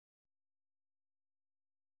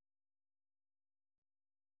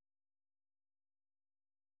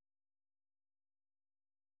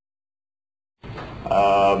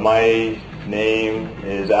My name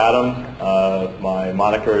is Adam. My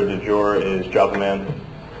moniker du jour is Javaman.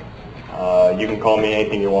 You can call me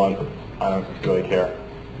anything you want. I don't really care.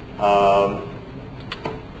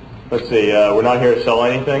 Let's see. We're not here to sell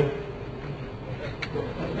anything,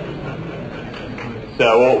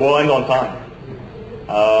 so we'll end on time.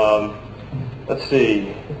 Let's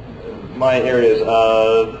see. My areas.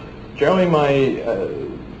 Generally,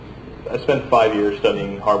 I spent 5 years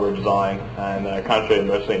studying hardware design and concentrated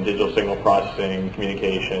mostly in digital signal processing,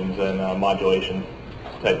 communications, and modulation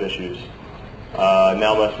type issues.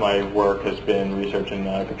 Now most of my work has been researching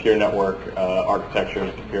computer network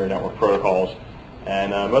architectures, computer network protocols,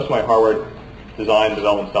 and most of my hardware design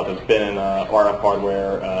development stuff has been in RF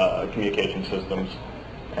hardware, communication systems,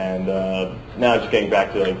 and now just getting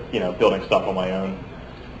back to building stuff on my own,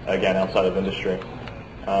 again outside of industry.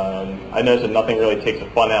 I noticed that nothing really takes the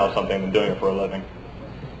fun out of something than doing it for a living,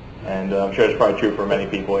 and I'm sure it's probably true for many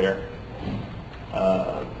people here.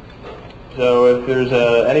 So if there's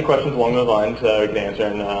any questions along those lines, we can answer,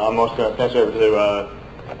 and I'm also going to pass it over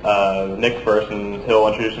to Nick first, and he'll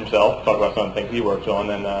introduce himself, talk about some of the things he works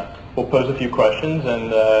on, and we'll pose a few questions,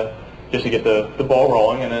 and just to get the ball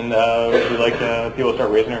rolling, and then we'd like people to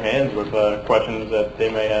start raising their hands with questions that they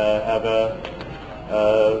may have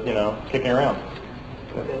kicking around.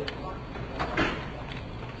 Okay.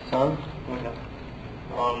 Son? Okay.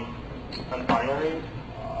 I'm Binary.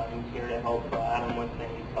 I'm here to help Adam with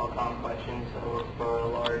any telecom questions. I work for a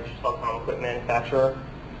large telecom equipment manufacturer.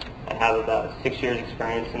 I have about 6 years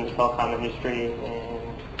experience in the telecom industry and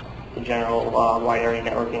the general wide area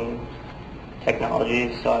networking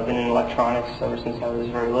technology. So I've been in electronics ever since I was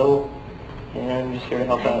very little, and I'm just here to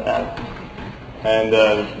help out Adam. And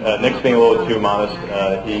Nick's being a little too modest.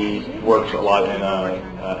 He works a lot in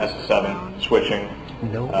SS7 switching,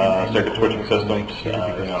 circuit switching systems,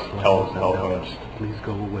 telephones,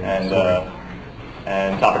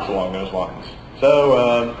 and topics along those lines.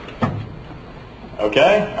 So,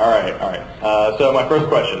 okay, all right. So my first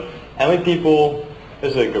question: how many people?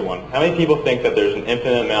 This is a good one. How many people think that there's an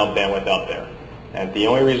infinite amount of bandwidth out there, and the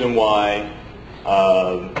only reason why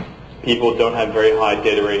people don't have very high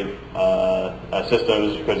data rate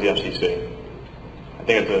systems because of the FCC? I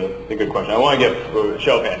think it's a good question. I want to get a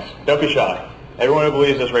show of hands. Don't be shy. Everyone who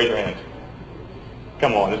believes this, raise your hand.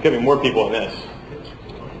 Come on, there's going to be more people than this.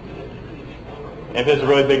 If it's a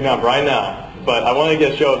really big number, I know. But I want to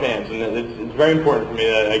get a show of hands, and it's very important for me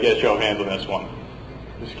that I get a show of hands on this one.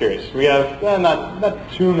 Just curious. We have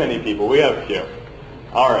not too many people. We have a few.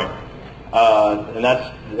 All right. And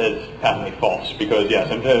that's patently false, because yes,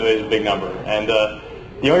 infinity is a big number. And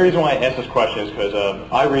the only reason why I ask this question is because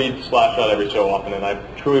I read Slashdot every so often, and I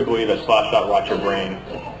truly believe that Slashdot rots your brain,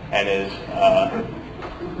 and is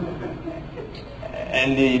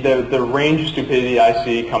and the range of stupidity I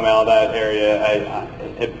see come out of that area,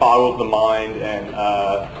 it boggles the mind, and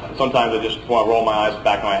sometimes I just want to roll my eyes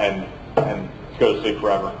back in my head and go to sleep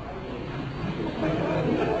forever.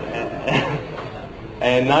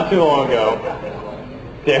 And not too long ago,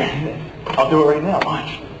 I'll do it right now,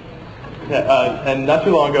 watch. And not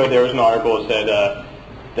too long ago, there was an article that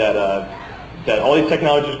said that all these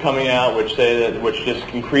technologies are coming out which just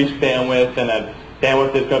increase bandwidth, and that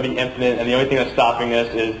bandwidth is going to be infinite, and the only thing that's stopping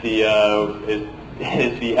this is the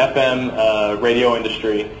FM radio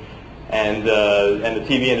industry and the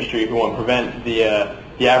TV industry, who want to prevent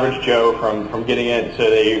the average Joe from getting it, so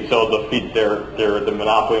they'll defeat the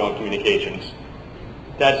monopoly on communications.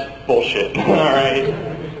 That's bullshit. All right,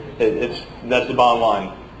 that's the bottom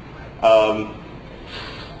line.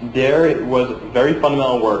 There was very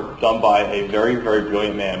fundamental work done by a very, very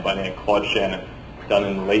brilliant man by the name of Claude Shannon, done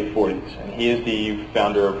in the late 40s, and he is the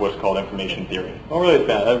founder of what's called information theory. Well, really,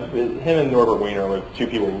 him and Norbert Wiener were two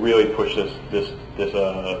people who really pushed this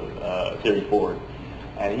theory forward,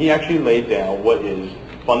 and he actually laid down what is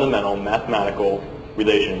fundamental mathematical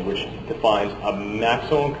relation, which defines a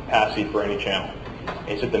maximum capacity for any channel. And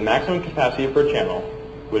he said the maximum capacity for a channel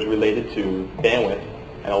was related to bandwidth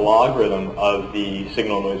and a logarithm of the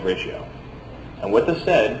signal-noise ratio. And what this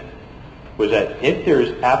said was that if there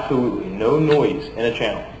is absolutely no noise in a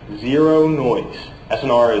channel, zero noise,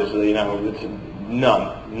 SNR is, it's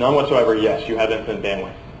none whatsoever, yes, you have infinite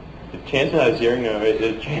bandwidth. The chance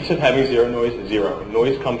of having zero noise is zero.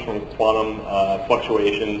 Noise comes from quantum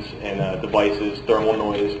fluctuations in devices, thermal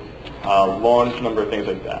noise, large number of things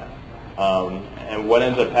like that. And what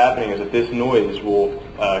ends up happening is that this noise will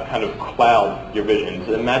kind of cloud your vision.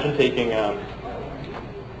 So imagine taking,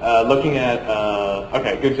 looking at,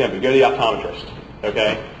 okay, good example, you go to the optometrist,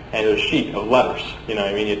 okay, and there's a sheet of letters, you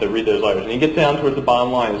have to read those letters. And you get down towards the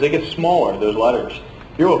bottom line. As they get smaller, those letters,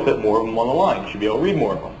 you're able to fit more of them on the line. You should be able to read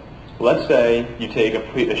more of them. Let's say you take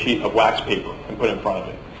a sheet of wax paper and put it in front of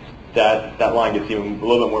it. That line gets even a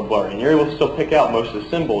little bit more blurry, and you're able to still pick out most of the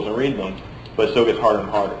symbols and read them, but it still gets harder and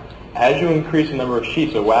harder. As you increase the number of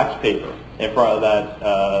sheets of wax paper in front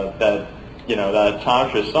of that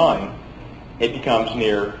optometrist sign, it becomes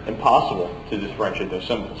near impossible to differentiate those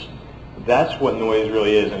symbols. That's what noise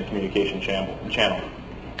really is in a communication channel.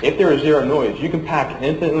 If there is zero noise, you can pack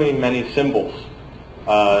infinitely many symbols,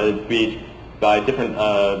 be by different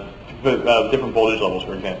voltage levels,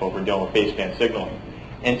 for example, if we're dealing with baseband signaling,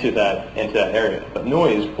 into that area. But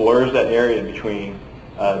noise blurs that area between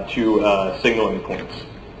two signaling points.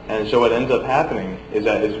 And so what ends up happening is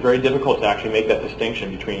that it's very difficult to actually make that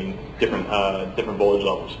distinction between different voltage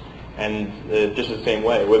levels. And just the same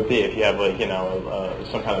way it would be if you have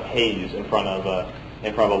some kind of haze in front of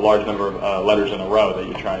a large number of letters in a row that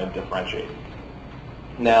you're trying to differentiate.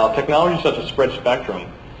 Now, technology such as spread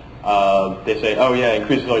spectrum, they say, oh yeah, it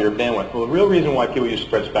increases all your bandwidth. Well, the real reason why people use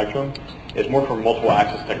spread spectrum is more for multiple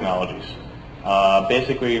access technologies.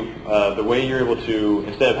 Basically, the way you're able to,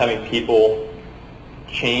 instead of having people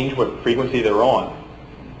change what frequency they're on,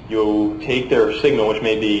 you take their signal, which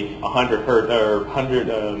may be 100 hertz, or 100,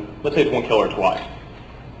 let's say it's 1 kilohertz wide,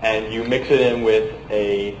 and you mix it in with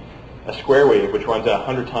a square wave, which runs at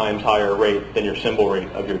 100 times higher rate than your symbol rate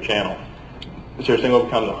of your channel. So your signal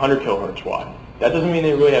becomes 100 kilohertz wide. That doesn't mean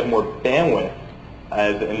they really have more bandwidth,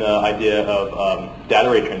 as in the idea of data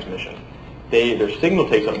rate transmission. Their signal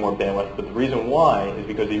takes up more bandwidth, but the reason why is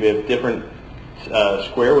because if you have different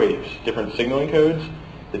square waves, different signaling codes,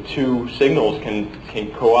 the two signals can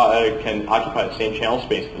occupy the same channel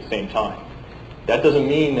space at the same time. That doesn't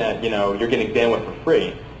mean that you're getting bandwidth for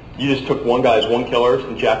free. You just took one guy's 1 kilohertz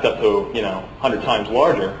and jacked up to 100 times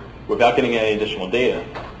larger without getting any additional data,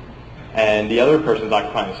 and the other person's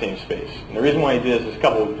occupying the same space. And the reason why you do this is a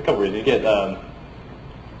couple reasons. You get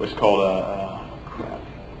what's called I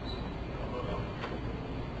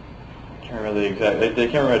can't remember the exact. They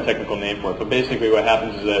can't remember a technical name for it, but basically what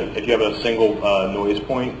happens is that if you have a single noise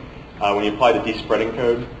point, when you apply the despreading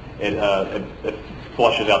code, it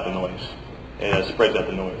flushes out the noise. It spreads out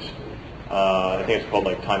the noise. I think it's called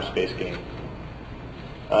like time-space gain.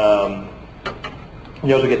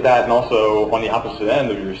 You also get that, and also on the opposite end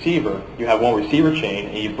of your receiver, you have one receiver chain,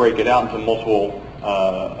 and you break it out into multiple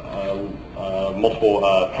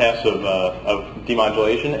paths of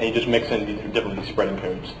demodulation, and you just mix in different despreading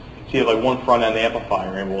codes. So you have like one front-end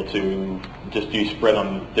amplifier able to just do spread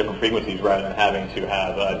on different frequencies rather than having to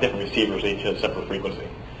have different receivers each at a separate frequency.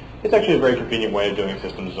 It's actually a very convenient way of doing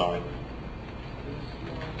system design.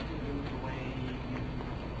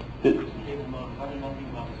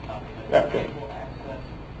 Okay.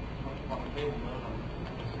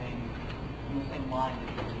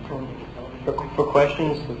 For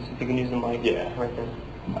questions, if you can use the mic. Yeah. Right there.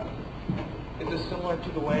 Is this similar to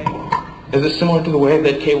the way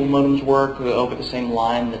that cable modems work over the same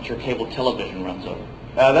line that your cable television runs over?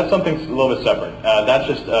 That's something a little bit separate. That's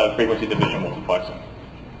just frequency division multiplexing.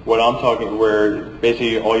 What I'm talking, where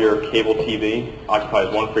basically all your cable TV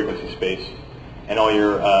occupies one frequency space, and all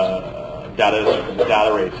your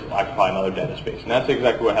data rates occupy another data space. And that's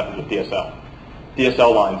exactly what happens with DSL.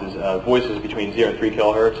 DSL lines is voices between 0 and 3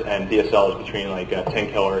 kilohertz, and DSL is between like 10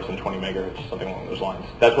 kilohertz and 20 megahertz, something along those lines.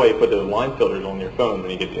 That's why you put the line filters on your phone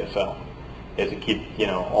when you get DSL, is to keep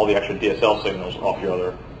all the extra DSL signals off your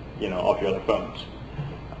other phones.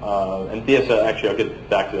 And DSL, actually, I'll get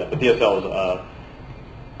back to that. But DSL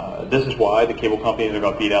is this is why the cable companies are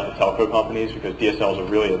going to beat out the telco companies, because DSL is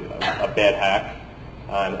really a bad hack.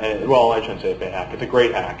 Well, I shouldn't say a bad hack. It's a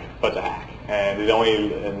great hack, but it's a hack. And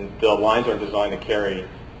the lines aren't designed to carry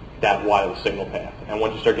that wide of a signal path. And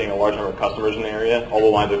once you start getting a large number of customers in the area, all the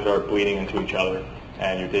lines will start bleeding into each other,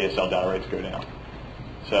 and your DSL data rates go down.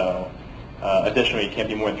 So, additionally, you can't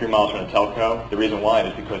be more than 3 miles from a telco. The reason why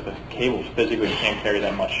is because the cables physically can't carry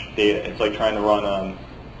that much data. It's like trying to run, a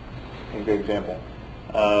good example.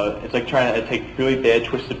 It's like trying to take really bad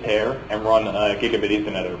twisted pair and run gigabit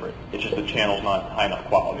Ethernet over it. It's just the channel's not high enough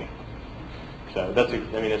quality. So that's,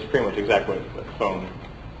 it's pretty much exactly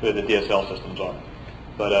what the DSL systems are.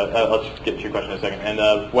 But let's get to your question in a second. And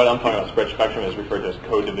what I'm talking about, spread spectrum, is referred to as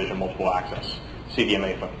code division multiple access,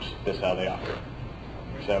 CDMA phones. That's how they operate.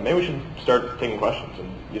 So maybe we should start taking questions and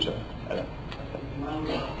use it.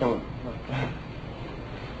 Come on.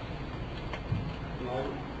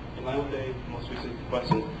 In line with the most recent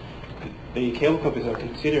question, the cable companies are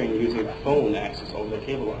considering using phone access over the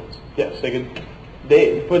cable lines. Yes, they could.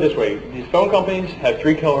 They put it this way: these phone companies have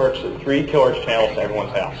 3 kilohertz channels to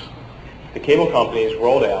everyone's house. The cable companies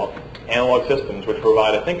rolled out analog systems, which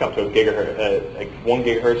provide, I think, up to a gigahertz, like 1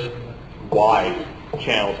 gigahertz wide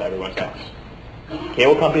channel to everyone's house.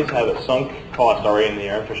 Cable companies have a sunk cost already in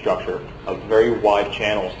their infrastructure of very wide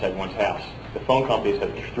channels to everyone's house. The phone companies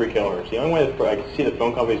have 3 kilohertz. The only way that I can see the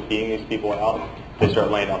phone companies beating these people out, they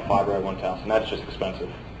start laying out fiber at everyone's house, and that's just expensive.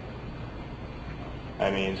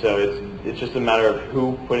 I mean, so it's just a matter of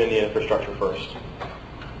who put in the infrastructure first.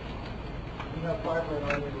 You have fiber in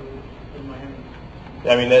Miami.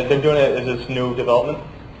 I mean, they're doing it. Is this new development?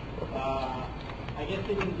 I guess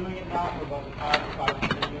they've been doing it now for about 5 to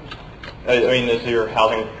 10 years. I mean, is your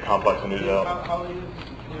housing complex a new development? How it is,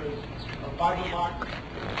 there's a fiber box.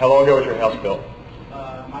 How long ago was your house built?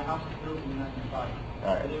 My house was built in 1995.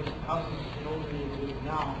 All right. There's houses in older neighborhoods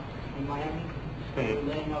now in Miami. They're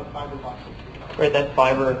laying out fiber boxes. Right, that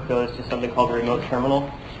fiber goes to something called a remote terminal,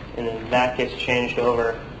 and then that gets changed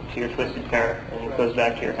over to your twisted pair, and it goes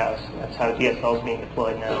back to your house. That's how DSL is being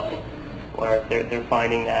deployed now, where they're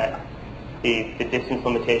finding that the distance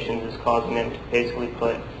limitations is causing them to basically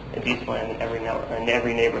put a DSLAM in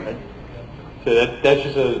every neighborhood. So that's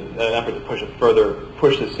just an effort to push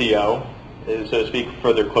the CO, so to speak,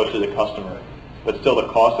 further closer to the customer. But still, the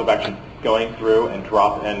cost of actually going through and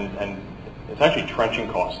and it's actually trenching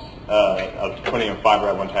costs of putting a fiber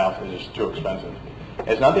at one's house is just too expensive.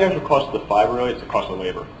 It's not the actual cost of the fiber, really; it's the cost of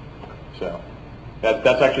labor. So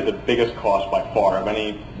that's actually the biggest cost by far of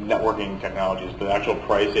any networking technologies. The actual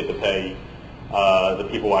price you have to pay the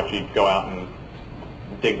people who actually go out and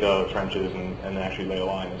dig the trenches and actually lay a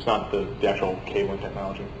line. It's not the actual cabling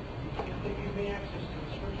technology.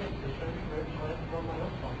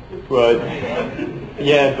 But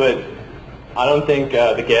yeah, but I don't think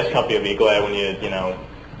the gas company would be glad when you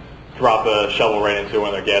drop a shovel right into one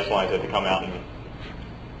of their gas lines. They have to come out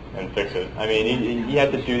and fix it. I mean, you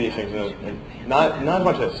have to do these things in not as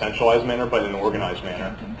much in a centralized manner, but in an organized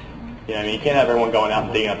manner. You know, I mean, you can't have everyone going out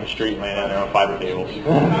and digging up the street and laying down their own fiber cables.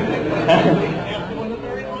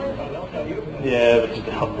 Yeah, but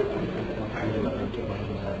still.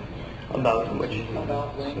 About which?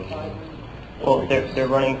 Well, they're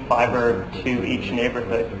running fiber to each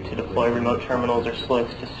neighborhood to deploy remote terminals or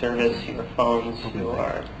slicks to service your phones,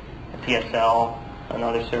 your DSL, and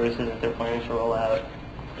other services that they're planning to roll out.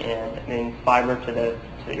 And I mean, fiber to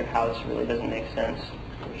your house really doesn't make sense.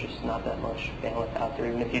 There's just not that much bandwidth out there,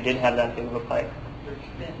 even if you did have that big of a pipe.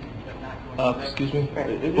 Excuse me?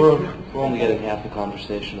 We're only getting half the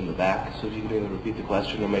conversation in the back, so if you can either repeat the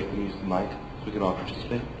question or make them use the mic, so we can all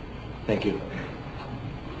participate. Thank you.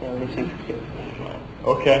 Yeah, let me see.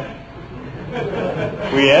 Okay.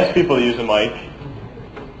 We asked people to use the mic,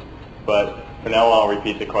 but for now on, I'll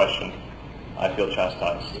repeat the question. I feel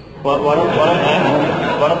chastised. Well, why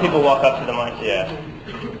don't people walk up to the mic? Yeah.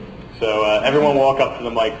 So everyone walk up to the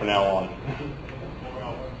mic from now on.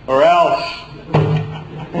 Or else.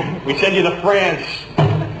 We send you to France.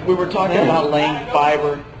 We were talking about laying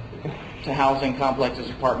fiber to housing complexes,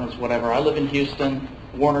 apartments, whatever. I live in Houston.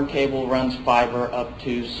 Warner Cable runs fiber up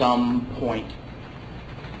to some point.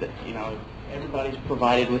 Everybody's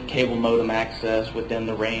provided with cable modem access within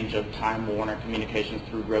the range of Time Warner communications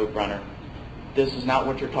through Roadrunner. This is not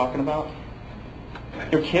what you're talking about?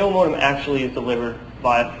 Your cable modem actually is delivered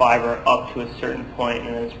via fiber up to a certain point,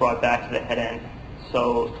 and then it's brought back to the head end.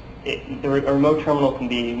 So a remote terminal can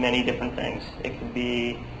be many different things. It could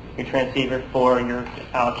be your transceiver for your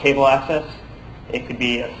cable access. It could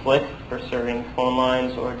be a slick for serving phone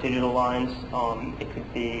lines or digital lines. It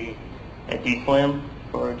could be a DSLAM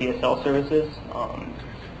for DSL services.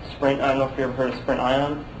 Sprint, I don't know if you ever heard of Sprint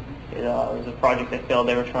Ion. It was a project that failed.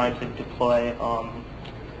 They were trying to deploy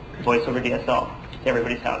voice over DSL to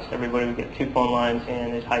everybody's house. Everybody would get 2 phone lines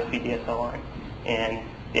and a high-speed DSL line. And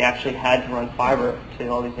they actually had to run fiber to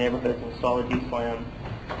all these neighborhoods, install a DSLAM,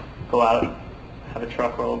 go out, have a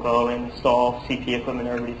truck roll, go and install CP equipment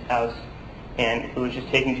in everybody's house. And it was just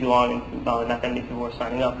taking too long, and not that many people were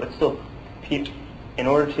signing up. But still, in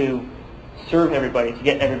order to serve everybody, to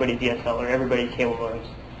get everybody DSL or everybody cable modems,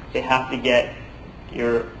 they have to get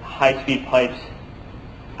your high-speed pipes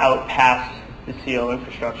out past the CO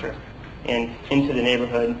infrastructure and into the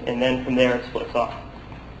neighborhood, and then from there it splits off.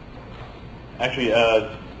 Actually,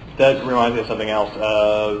 that reminds me of something else.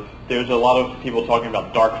 There's a lot of people talking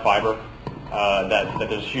about dark fiber, that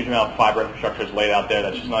there's a huge amount of fiber infrastructure that's laid out there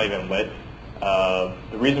that's just not even lit.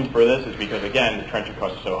 The reason for this is because, again, the trenching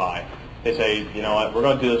cost is so high. They say, you know what, we're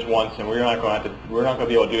going to do this once, and we're not going to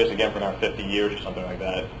be able to do this again for another 50 years or something like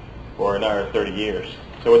that, or another 30 years.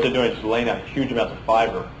 So what they're doing is just laying out huge amounts of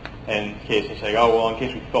fiber, in case they say, oh, well, in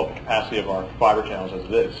case we fill up the capacity of our fiber channels as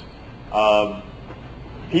it is.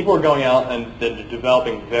 People are going out and they're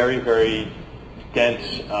developing very, very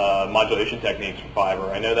dense modulation techniques for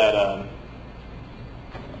fiber. I know that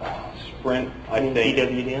Sprint, I think.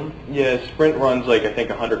 DWDM? Yeah, Sprint runs like I think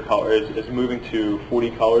 100 colors. It's moving to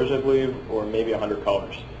 40 colors, I believe, or maybe 100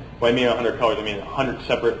 colors. When I mean 100 colors, I mean 100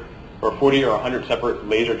 separate, or 40 or 100 separate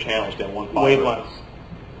laser channels down one fiber.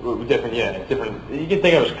 Wavelengths. Different, yeah, different. You can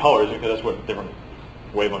think of it as colors because that's what different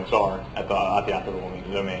wavelengths are at the optical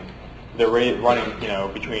domain. They're running,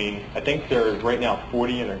 between, I think they're right now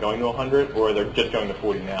 40 and they're going to 100, or they're just going to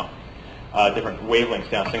 40 now. Different wavelengths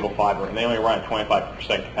down single fiber, and they only run at 25%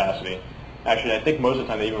 capacity. Actually, I think most of the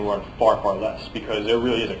time they even run far, far less because there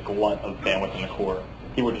really is a glut of bandwidth in the core.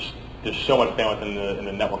 There's so much bandwidth in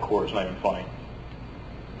the network core, it's not even funny.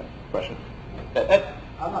 Question?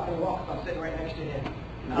 I'm not going to walk because I'm sitting right next to him.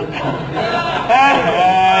 Since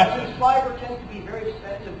fiber tends to be very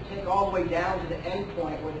expensive to take all the way down to the end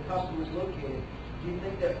point where the customer is located, do you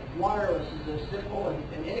think that wireless is a simple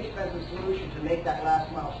and inexpensive solution to make that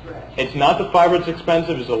last mile stretch? It's not the fiber that's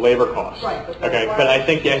expensive, it's the labor cost. Right. Okay, but I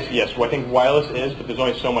think, yes, well, I think wireless is, but there's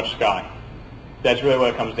only so much sky. That's really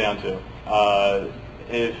what it comes down to.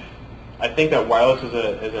 I think that wireless is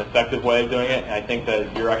an effective way of doing it, and I think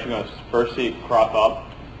that you're actually going to first see it crop up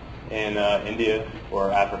in India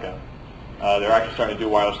or Africa. They're actually starting to do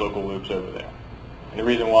wireless local loops over there. And the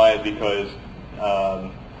reason why is because,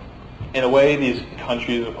 in a way, these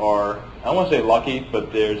countries are, I don't want to say lucky,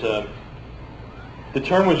 but there's the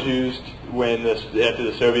term was used when after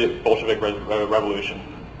the Soviet Bolshevik Revolution,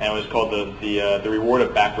 and it was called the reward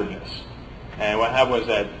of backwardness. And what happened was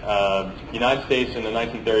that the United States in the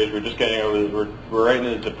 1930s were just getting over, we're right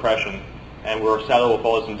into the Depression, and we were saddled with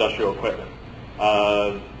all this industrial equipment.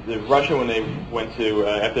 Russia, when they went to,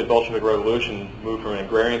 after the Bolshevik Revolution, moved from an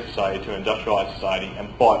agrarian society to an industrialized society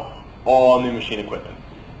and bought all new machine equipment.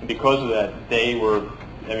 And because of that, they were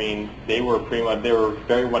very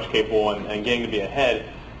much capable and getting to be ahead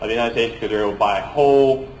of the United States because they were able to buy a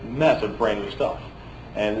whole mess of brand new stuff.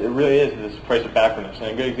 And it really is this price of backwardness. And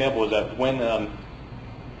a good example is that when, I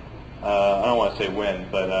don't want to say when,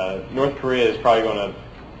 but North Korea is probably going to,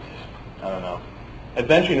 I don't know,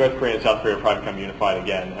 eventually North Korea and South Korea will probably become unified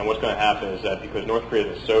again. And what's going to happen is that because North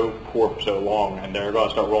Korea is so poor for so long, and they're going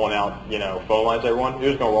to start rolling out, phone lines to everyone, they're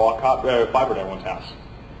just going to roll out fiber to everyone's house.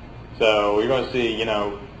 So you're going to see,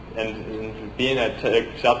 and being that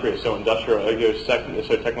South Korea is so industrial, it's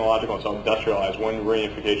so technological and so industrialized, when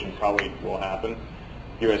reunification probably will happen,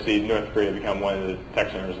 you're going to see North Korea become one of the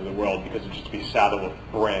tech centers of the world because it's just to be saddled with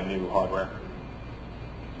brand new hardware.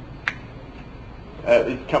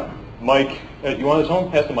 Mike, you want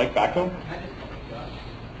someone pass the mic back to him?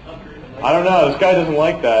 I don't know. This guy doesn't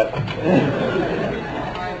like that.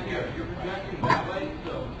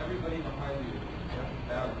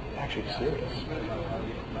 Actually, serious.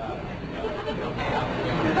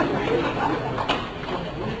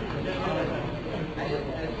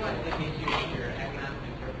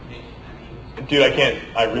 Dude,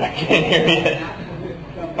 I really can't hear you.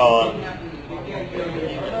 Hold on.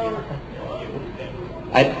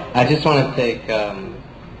 I just want to take a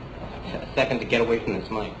second to get away from this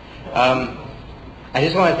mic. I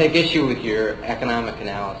just want to take issue with your economic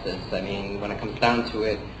analysis. I mean, when it comes down to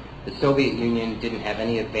it, the Soviet Union didn't have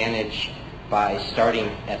any advantage by starting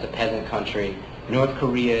as a peasant country. North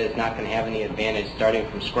Korea is not going to have any advantage starting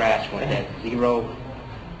from scratch when it has zero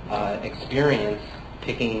experience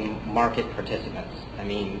picking market participants. I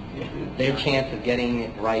mean, their chance of getting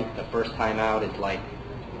it right the first time out is like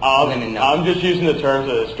I'm just using the terms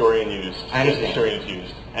that the historian used. I understand. The historians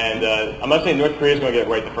used. And I'm not saying North Korea is going to get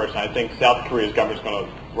it right the first time. I think South Korea's government is going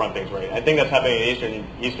to run things right. I think that's happening in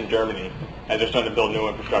Eastern Germany. As they're starting to build new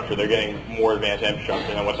infrastructure, they're getting more advanced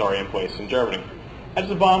infrastructure than what's already in place in Germany. That's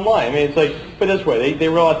the bottom line. I mean, it's like, put it this way, they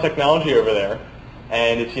roll out technology over there,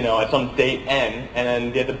 and it's, at some date N, and then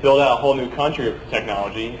they have to build out a whole new country of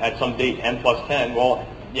technology at some date N plus 10. Well,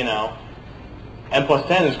 N plus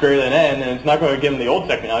 10 is greater than N, and it's not going to give them the old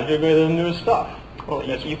technology, they're going to give them the newest stuff. Well,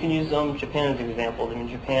 you can use Japan as an example. I mean,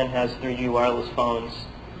 Japan has 3G wireless phones,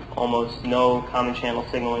 almost no common channel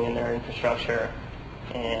signaling in their infrastructure,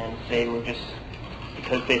 and they were just,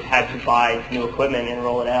 because they've had to buy new equipment and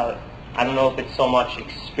roll it out. I don't know if it's so much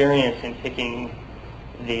experience in picking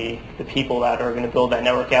the people that are going to build that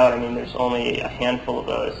network out. I mean, there's only a handful of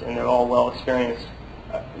those, and they're all well experienced.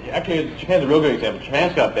 Actually, Japan's a real good example.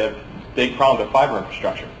 Japan's got a big problem with fiber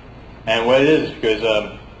infrastructure. And what it is because,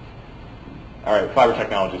 all right, fiber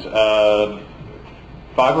technologies.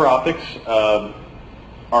 Fiber optics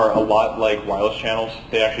are a lot like wireless channels.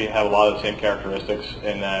 They actually have a lot of the same characteristics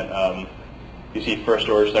in that you see first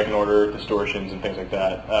order, second order distortions and things like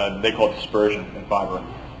that. They call it dispersion in fiber.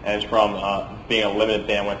 and it's from being a limited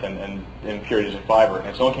bandwidth and impurities of fiber.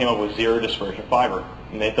 And someone came up with zero dispersion fiber,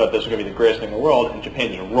 and they thought this was going to be the greatest thing in the world, and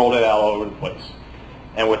Japan just rolled it out all over the place.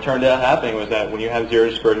 And what turned out happening was that when you have zero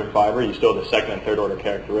dispersion fiber, you still have the second and third order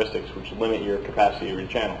characteristics, which limit your capacity of your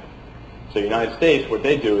channel. So the United States, what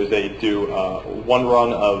they do is they do one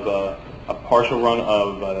run of a partial run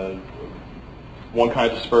of one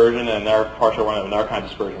kind of dispersion and another partial run of another kind of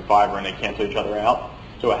dispersion fiber, and they cancel each other out.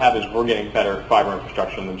 So what happens is we're getting better fiber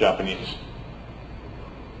infrastructure than the Japanese.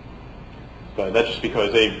 But that's just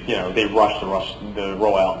because they rushed the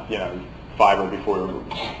rollout, fiber before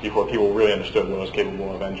people really understood what it was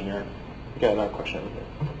capable of engineering. We got another question over there.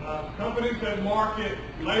 Companies that market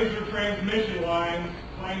laser transmission lines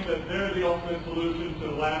claim that they're the ultimate solution to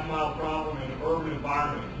the last mile problem in urban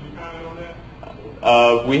environments. Can you comment on that?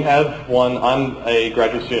 We have one. I'm a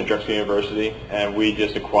graduate student at Drexel University, and we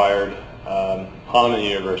just acquired Hahnemann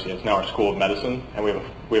University. It's now our School of Medicine, and we have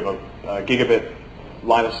a gigabit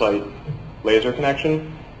line of sight laser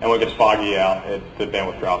connection, and when it gets foggy out, the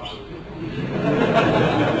bandwidth drops.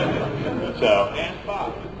 So,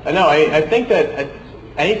 I think that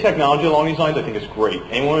any technology along these lines, I think is great.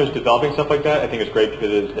 Anyone who's developing stuff like that, I think is great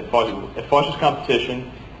because it fosters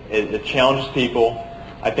competition, it challenges people.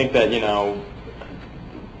 I think that,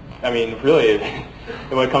 really,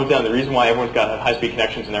 when it comes down to the reason why everyone's got high-speed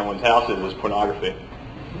connections in everyone's houses is pornography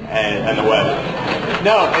and the web.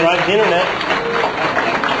 No, it drives the internet.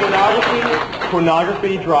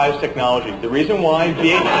 Pornography drives technology. The reason why and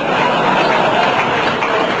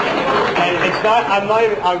it's not,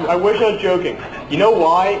 I wish I was joking. You know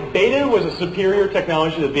why? Beta was a superior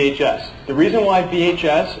technology to VHS. The reason why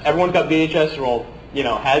VHS, everyone's got VHS,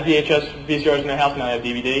 had VHS VCRs in their house, now they have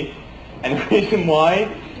DVD. And the reason why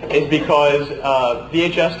is because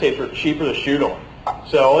VHS tapes are cheaper to shoot on.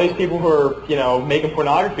 So all these people who are, making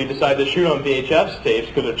pornography decide to shoot on VHS tapes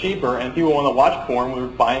because they're cheaper, and people want to watch porn, we're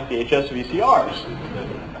buying VHS VCRs.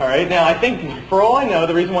 All right. Now, I think, for all I know,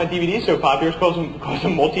 the reason why DVD is so popular is because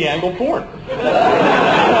of multi-angle porn.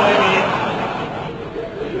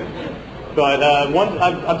 But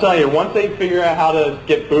I'm telling you, once they figure out how to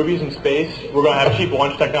get boobies in space, we're going to have cheap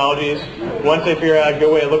launch technologies. Once they figure out a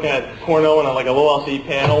good way of looking at porno on a little LCD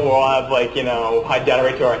panel, we'll all have high data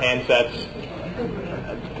rate to our handsets.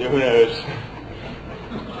 Who knows?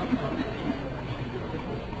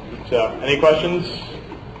 So, any questions?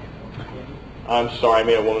 I'm sorry, I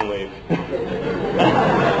made a woman leave.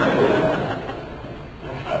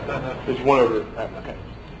 There's one over there. Okay.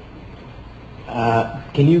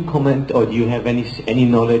 Can you comment, or do you have any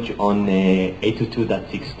knowledge on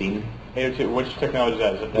 802.16? 802, which technology is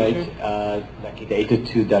that? Is it Bluetooth? The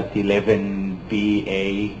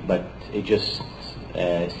 802.11BA, but it just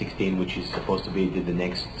 16, which is supposed to be the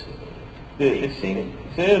next big thing.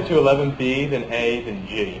 It's 802.11B, then A, then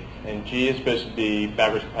G. And G is supposed to be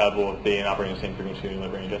backwards compatible with B and operating the same frequency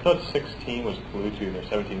and range. I thought 16 was Bluetooth or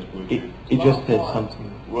 17 is Bluetooth. It just says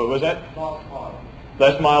something. What was that?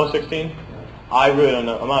 Last mile 16? I really don't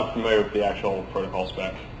know. I'm not familiar with the actual protocol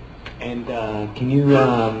spec. And can you,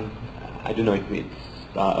 I don't know if it's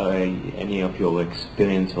any of your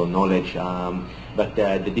experience or knowledge, but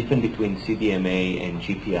the difference between CDMA and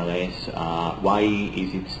GPRS, why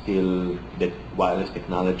is it still that wireless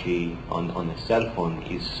technology on a cell phone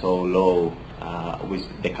is so low with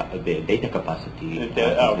the data capacity? The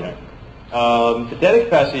data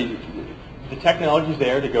capacity, the technology is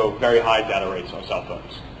there to go very high data rates on cell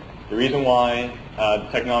phones. The reason why the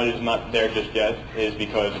technology is not there just yet is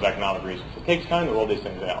because of economic reasons. It takes time to roll these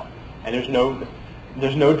things out. And there's no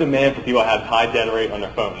demand for people to have high data rate on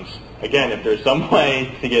their phones. Again, if there's some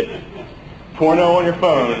way to get porno on your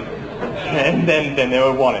phone, then they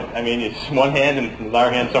would want it. I mean, it's one hand and the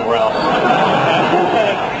other hand somewhere else.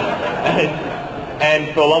 and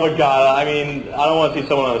for the love of God, I mean, I don't want to see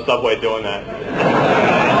someone on the subway doing that.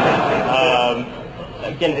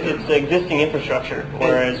 Again, it's existing infrastructure,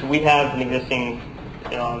 whereas we have an existing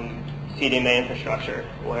CDMA infrastructure,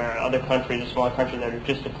 where other countries, or smaller countries that are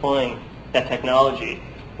just deploying that technology,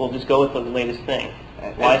 will just go with the latest thing.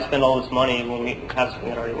 Why spend all this money when we have something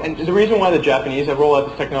that already works? And the reason why the Japanese have rolled out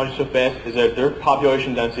this technology so fast is that their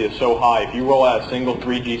population density is so high. If you roll out a single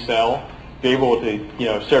 3G cell, you're able to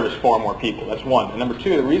service far more people. That's one. And number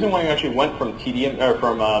two, the reason why you actually went from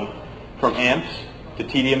from amps to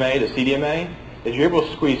TDMA to CDMA is you're able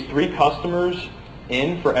to squeeze 3 customers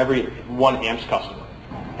in for every 1 amps customer.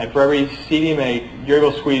 And for every CDMA, you're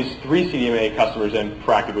able to squeeze 3 CDMA customers in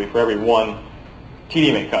practically for every 1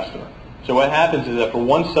 TDMA customer. So what happens is that for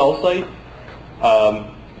one cell site,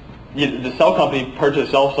 the cell company purchases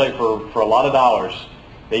a cell site for a lot of dollars.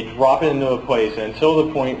 They drop it into a place until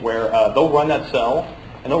the point where they'll run that cell,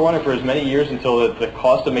 and they'll run it for as many years until the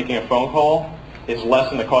cost of making a phone call is less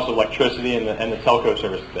than the cost of electricity and the telco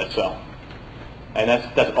service that sell. And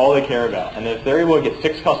that's all they care about. And if they're able to get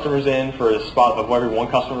 6 customers in for a spot of every 1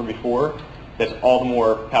 customer before, that's all the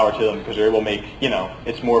more power to them because they're able to make,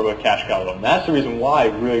 it's more of a cash cow to them. And that's the reason why I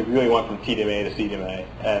really, really went from TDMA to CDMA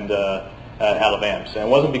and out of amps. And it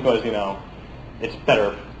wasn't because, it's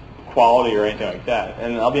better quality or anything like that.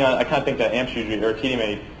 And I'll be honest, I kind of think that amps usually, or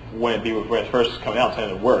TDMA, when it's first coming out, it's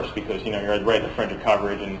kind of worse because, you're right at the fringe of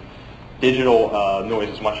coverage, and digital noise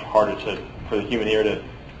is much harder for the human ear to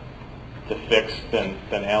fix than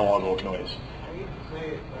analog noise. I used to say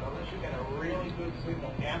it, but unless you get a really good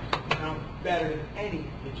signal, amps sound better than any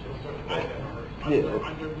digital circuit I've ever heard,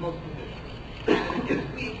 under most conditions. And it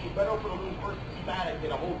gets weak, you better open a little worse than static,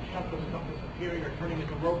 get a whole chunk of stuff disappearing or turning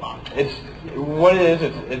into robots. What it is,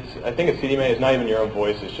 I think a CDMA is not even your own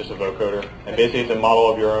voice, it's just a vocoder. And basically it's a model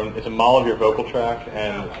of your own, it's a model of your vocal track,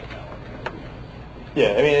 and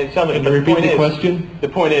yeah, I mean, it sounds like... Can you repeat the question? The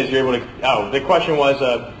point is, you're able to... the question was...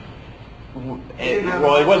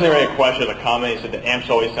 well, it wasn't really a question, it was a comment. He said the amps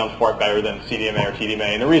always sounds far better than CDMA or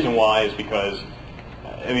TDMA, and the reason why is because,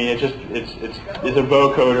 I mean, it's a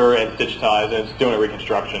vocoder and it's digitized and it's doing a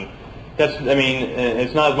reconstruction.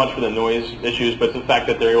 It's not as much for the noise issues, but it's the fact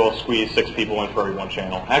that they're able to squeeze 6 people in for every 1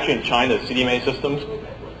 channel. Actually, in China, the CDMA systems,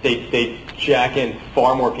 they jack in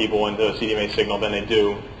far more people into a CDMA signal than they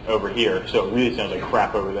do over here, so it really sounds like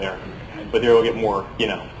crap over there. But they're able to get more,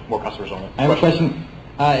 more customers on it. I have a question.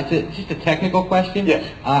 It's just a technical question.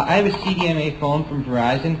 Yes. I have a CDMA phone from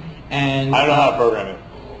Verizon, and I don't know how to program it.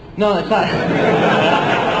 No, it's not.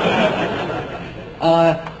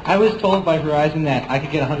 I was told by Verizon that I could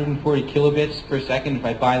get 140 kilobits per second if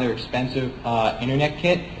I buy their expensive internet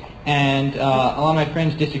kit, and a lot of my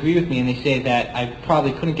friends disagree with me, and they say that I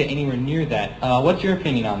probably couldn't get anywhere near that. What's your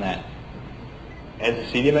opinion on that? As a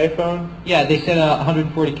CDMA phone? Yeah, they said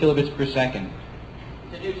 140 kilobits per second.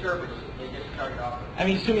 It's a new service. They just started off. I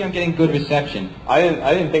mean, assuming I'm getting good reception. I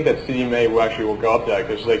didn't think that CDMA will go up to that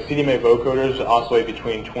because like CDMA vocoders oscillate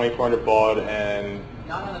between 2400 baud and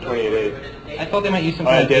 2880. I thought they might use some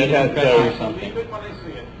kind of data compressor or something.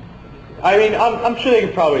 I mean, I'm sure they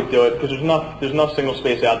could probably do it because there's enough signal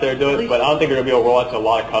space out there to do it, but I don't think they're going to be able to roll out to a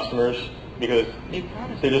lot of customers because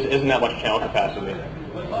there just isn't that much channel capacity.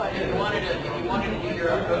 But if you wanted to do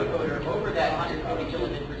your own vocoder over that 140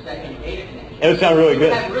 kilobits per second data connection, it would sound really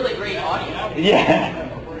good. You have really great audio. Yeah.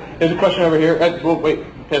 There's a question over here. Well, wait,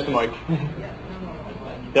 pass the mic.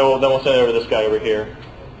 Then we'll send it over to this guy over here.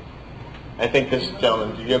 I think this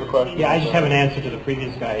gentleman, did you have a question? Yeah, I just have an answer to the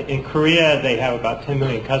previous guy. In Korea, they have about 10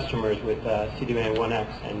 million customers with CDMA 1X,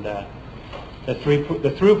 and the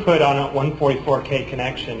throughput on a 144K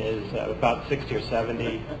connection is about 60 or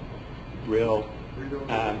 70 real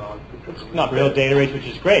data rates, which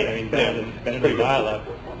is great. I mean, better than dial-up.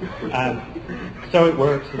 So it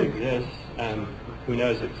works, it exists. Who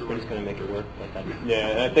knows if Sprint's going to make it work? But yeah,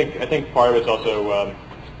 and I think part of it's also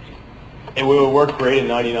it would work great in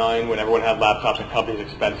 '99 when everyone had laptops and companies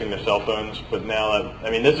expensing their cell phones. But now, I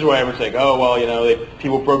mean, this is why everyone's saying, oh well,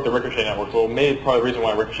 people broke the Ricochet network. Well, maybe part of the reason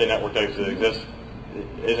why Ricochet network exists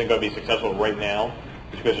isn't going to be successful right now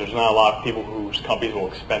is because there's not a lot of people whose companies will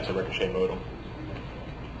expense a Ricochet modem.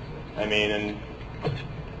 I mean, and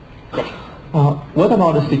what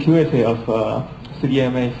about the security of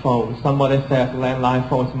CDMA phones? Somebody says landline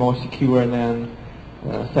phone is more secure than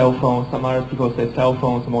cell phone. Some other people say cell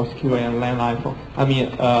phone is more secure than landline phone. I mean,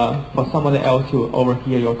 for somebody else to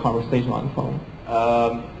overhear your conversation on the phone.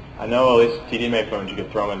 I know at least TDMA phones you get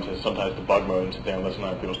thrown into sometimes debug mode and sit there and listen to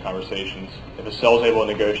other people's conversations. If a cell's able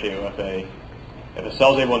to negotiate with a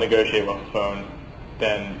phone,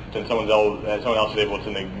 then someone else is able to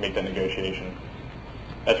make that negotiation.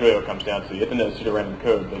 That's really what it comes down to. You have to know pseudo-random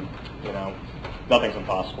code, but nothing's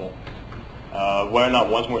impossible. Whether or not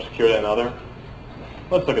one's more secure than another,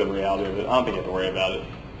 let's look at the reality of it. I don't think you have to worry about it.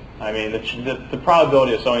 I mean, the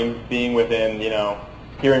probability of something being within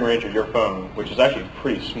hearing range of your phone, which is actually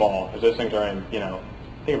pretty small, because those things are in I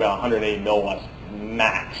think about 180 milliwatts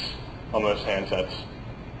max on most handsets.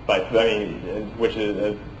 But I mean, which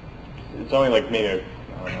is it's only like maybe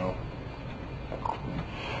I don't know,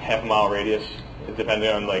 half a mile radius, depending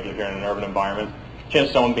on like if you're in an urban environment. Chance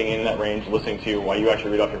of someone being in that range listening to you while you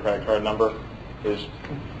actually read off your credit card number is,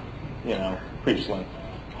 pretty slim.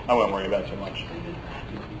 I wouldn't worry about it too much.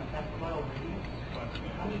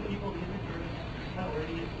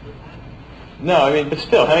 No, I mean, but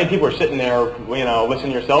still, how many people are sitting there,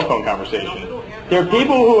 listening to your cell phone conversation? There are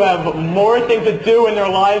people who have more things to do in their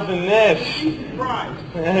lives than this.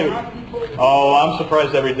 Oh, I'm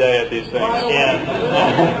surprised every day at these things. Yeah.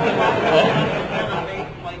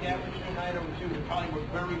 too, that probably work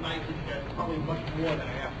very nicely together, probably much more than a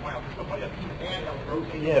half mile. Somebody has to handheld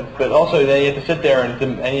rotate. Yeah, but also they have to sit there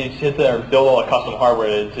and you sit there and build all the custom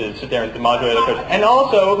hardware to sit there and demodulate the code. And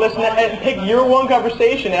also listen and pick your one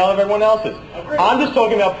conversation out of everyone else's. I'm just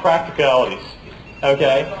talking about practicalities.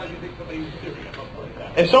 Okay?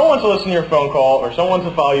 If someone wants to listen to your phone call or someone wants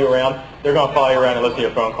to follow you around, they're going to follow you around and listen to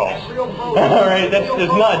your phone calls. All right? There's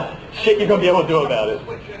not shit you're going to be able to do about it.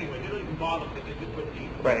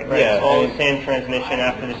 Right. Yeah, It's all the same transmission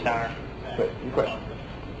after the tower. Your question.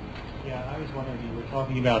 Yeah, I was wondering, you were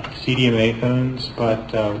talking about CDMA phones,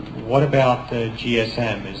 but what about the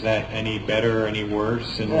GSM? Is that any better or any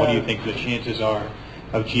worse? And what do you think the chances are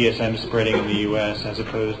of GSM spreading in the U.S. as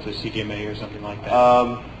opposed to CDMA or something like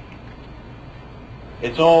that?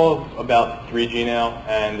 It's all about 3G now,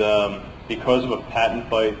 and because of a patent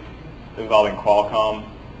fight involving Qualcomm,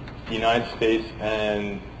 the United States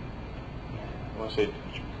and I want to say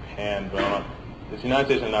Japan, but it's the United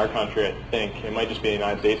States and our country, I think. It might just be the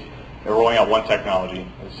United States. They're rolling out one technology,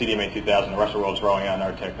 the CDMA 2000. The rest of the world is rolling out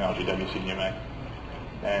our technology, WCDMA.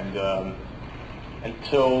 And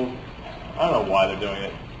until, I don't know why they're doing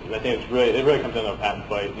it. I think it really comes down to a patent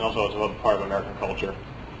fight, and also it's a part of American culture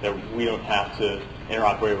that we don't have to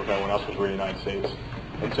interoperate with everyone else because we're the United States.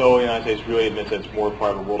 Until the United States really admits that it's more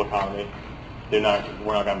part of the world economy, we're not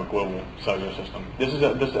going to have a global cellular system. This is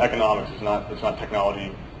economics. It's not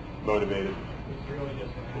technology motivated. It's really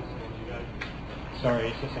just a hassle. Sorry,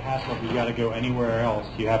 it's just a hassle. You got to go anywhere else.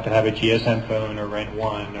 You have to have a GSM phone or rent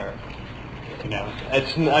one, or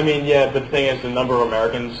It's. I mean, yeah, but the thing is, the number of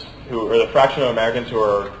Americans or the fraction of Americans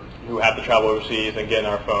who have to travel overseas and get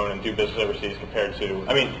on our phone and do business overseas compared to,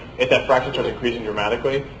 I mean, if that fraction starts increasing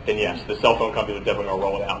dramatically, then yes, the cell phone companies are definitely going to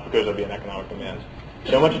roll it out because there'll be an economic demand.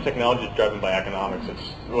 So much of technology is driven by economics.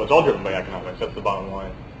 It's all driven by economics. That's the bottom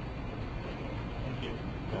line. Thank you.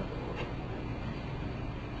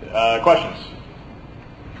 Questions?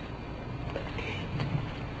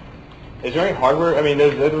 Is there any hardware? I mean,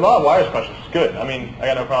 there's a lot of wireless questions. It's good. I mean, I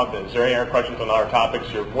got no problem with it. Is there any other questions on our topics?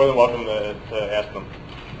 You're more than welcome to ask them.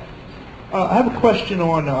 I have a question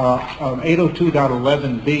on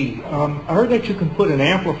 802.11b. I heard that you can put an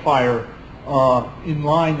amplifier in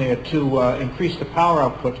line there to increase the power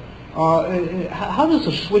output. How does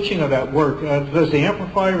the switching of that work? Does the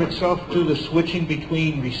amplifier itself do the switching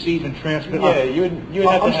between receive and transmit? Yeah, you would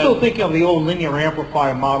have to I'm still thinking of the old linear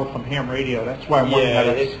amplifier model from ham radio. That's why I'm wondering how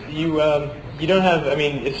that's... you don't have, I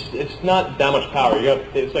mean, it's not that much power.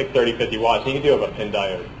 It's like 30, 50 watts. You can do have a pin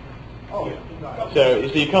diode. Oh, yeah. So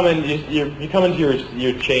you come in, you come into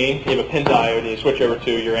your chain, you have a pin diode, and you switch over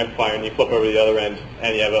to your amplifier, and you flip over to the other end,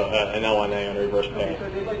 and you have an LNA on a reverse pair. So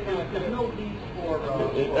there's no need for...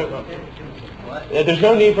 There's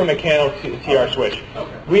no need for a mechanical TR switch.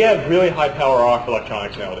 We have really high power off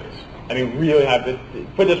electronics nowadays. I mean, really high.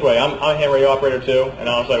 Put it this way, I'm a ham radio operator too, and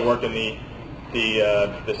also I work in the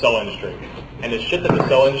cell industry. And the shit that the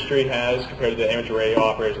cell industry has compared to the amateur radio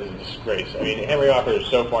operators is a disgrace. I mean, the ham radio operators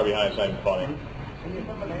are so far behind, it's not even funny.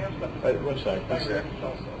 One second.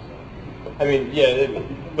 I mean, yeah,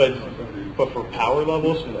 but for power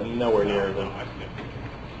levels, nowhere near them.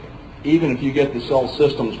 Even if you get the cell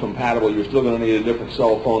systems compatible, you're still going to need a different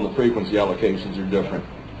cell phone. The frequency allocations are different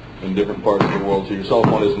in different parts of the world, so your cell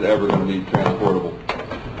phone isn't ever going to be transportable.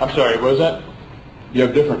 I'm sorry, what was that? You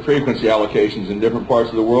have different frequency allocations in different parts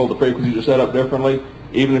of the world. The frequencies are set up differently.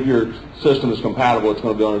 Even if your system is compatible, it's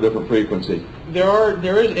going to be on a different frequency.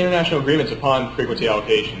 There is international agreements upon frequency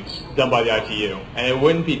allocations done by the ITU, and it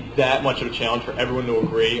wouldn't be that much of a challenge for everyone to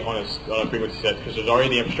agree on a frequency set because there's already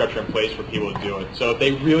the infrastructure in place for people to do it. So if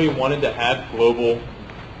they really wanted to have global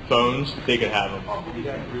phones, they could have them.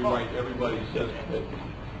 Rewrite everybody's system.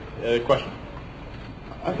 Question?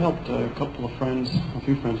 I've helped a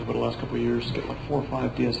few friends over the last couple of years get like 4 or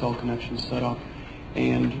 5 DSL connections set up,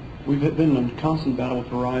 and we've been in constant battle with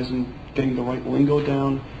Verizon, getting the right lingo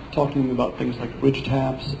down, talking to them about things like bridge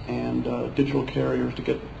taps and digital carriers to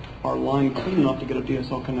get our line clean enough to get a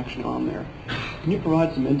DSL connection on there. Can you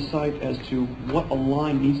provide some insight as to what a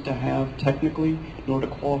line needs to have technically in order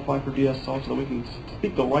to qualify for DSL so that we can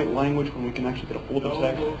speak the right language when we can actually get a hold of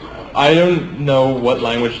tech? I don't know what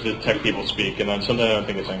language the tech people speak, and sometimes I don't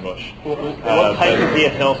think it's English. What type of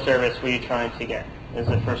DSL service were you trying to get? Is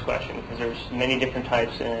the first question, because there's many different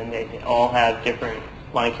types, and they all have different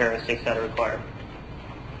line characteristics that are required.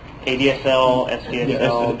 ADSL,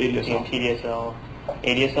 SDSL, TDSL.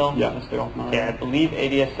 ADSL? Yeah, that's the off mine. Okay, I believe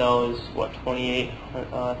ADSL is, what,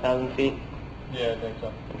 28,000 feet? Yeah, I think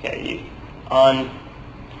so. Okay, on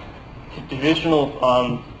traditional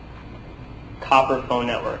copper phone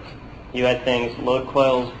network, you had things, load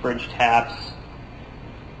coils, bridge taps,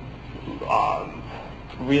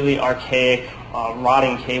 really archaic,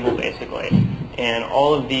 rotting cable, basically. And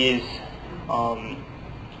all of these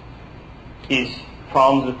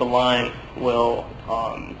problems with the line will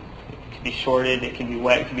it could be shorted, it can be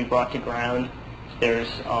wet, it can be brought to ground. There's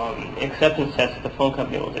acceptance tests that the phone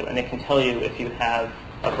company will do, and they can tell you if you have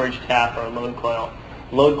a bridge tap or a load coil.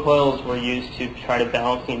 Load coils were used to try to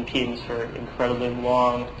balance the impedance for incredibly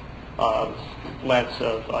long lengths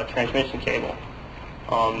of transmission cable.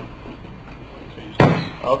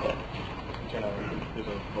 Okay.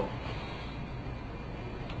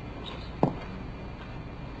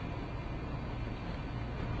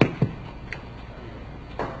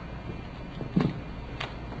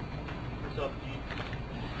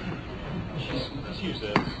 Let's use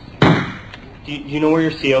this. Do you know where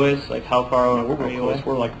your CO is? Like how far We're are real you close. away?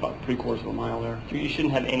 We're like about 3/4 of a mile there. You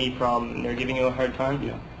shouldn't have any problem. They're giving you a hard time?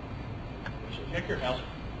 Yeah. Check your house.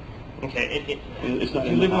 Okay. It's not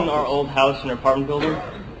you in the live in house. our old house in our apartment building?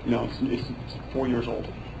 No, it's 4 years old.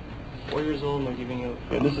 4 years old and they're giving you...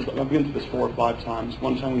 Yeah, I've been through this 4 or 5 times.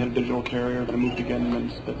 One time we had a digital carrier, then I moved again, and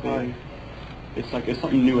then it's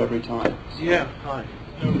something new every time. Yeah, hi.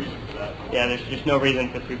 No reason for that. Yeah, there's just no reason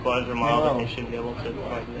for 3/4 of a mile that they shouldn't be able to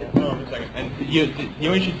provide that. Hold on a second. And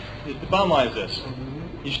the bottom line is this.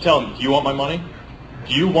 You should tell them, do you want my money?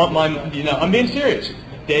 Do you want my, I'm being serious.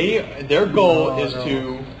 Their goal is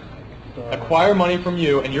to acquire money from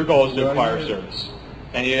you, and your goal is to acquire service.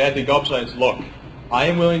 And you have to go up to them and say, look, I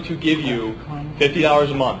am willing to give you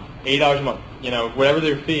 $50 a month, $80 a month, whatever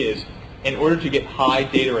their fee is, in order to get high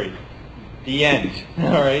data rate. The end.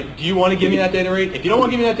 All right. Do you want to give me that data rate? If you don't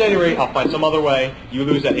want to give me that data rate, I'll find some other way. You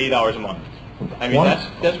lose that $8 a month. I mean,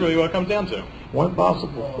 that's really what it comes down to. One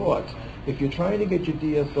possible thought, if you're trying to get your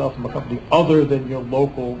DSL from a company other than your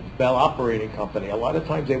local Bell operating company, a lot of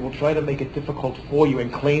times they will try to make it difficult for you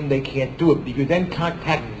and claim they can't do it. But if you then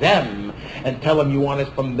contact them and tell them you want it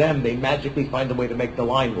from them, they magically find a way to make the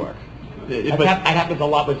line work. That happens a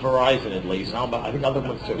lot with Verizon, at least. I think other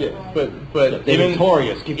ones too. Yeah, but they're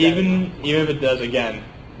notorious. Even if it does, again,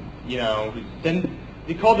 then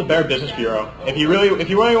you call the Better Business Bureau. If you really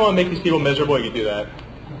want to make these people miserable, you can do that.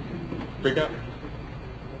 Freak out.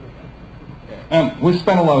 We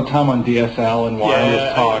spent a lot of time on DSL and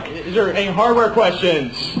wireless talk. Is there any hardware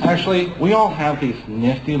questions? Actually, we all have these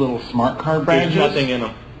nifty little smart card badges. There's nothing in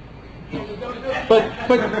them.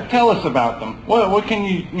 But tell us about them. What can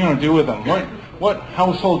you do with them? What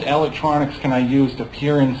household electronics can I use to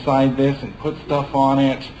peer inside this and put stuff on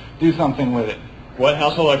it? Do something with it. What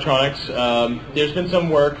household electronics? There's been some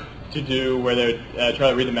work to do where they're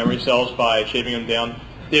trying to read the memory cells by shaving them down.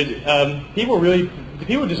 The people who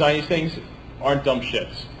design these things aren't dumb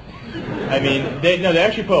shits. I mean, they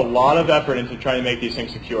actually put a lot of effort into trying to make these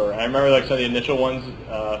things secure. I remember like some of the initial ones.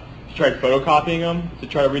 If you tried photocopying them to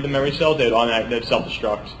try to read the memory cells, they'd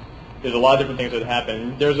self-destruct. There's a lot of different things that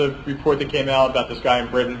happen. There's a report that came out about this guy in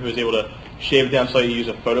Britain who was able to shave it down slightly, use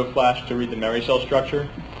a photo flash to read the memory cell structure.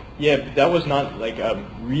 Yeah, but that was not like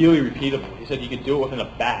really repeatable. He said you could do it within a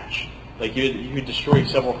batch. Like you could destroy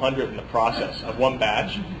several hundred in the process of one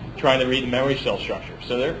batch trying to read the memory cell structure.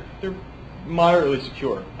 So they're moderately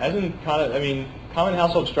secure. As in common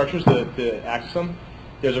household structures to access them.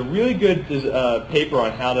 There's a really good paper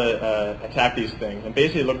on how to attack these things, and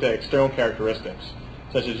basically looked at external characteristics,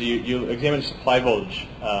 such as you examine supply voltage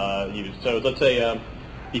used. So let's say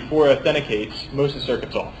before it authenticates, most of the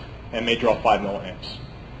circuit's off and may draw 5 milliamps.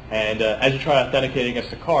 And as you try to authenticate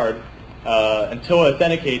against the card, until it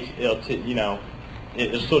authenticates,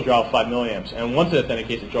 it'll still draw 5 milliamps. And once it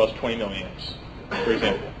authenticates, it draws 20 milliamps, for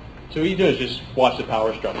example. So what you do is just watch the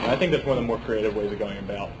power structure. And I think that's one of the more creative ways of going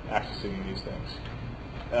about accessing these things.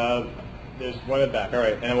 There's one in the back. All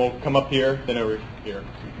right, and we'll come up here, then over here.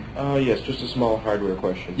 Yes, just a small hardware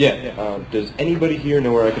question. Yeah. Does anybody here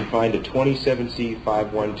know where I can find a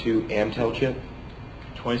 27C512 Amtel chip?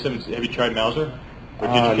 27C. Have you tried Mauser? Or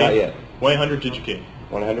Not yet. 1-800-DIGIKEY.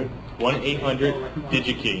 100?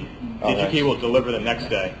 1-800-DIGIKEY. Oh, DIGIKEY nice. will deliver the next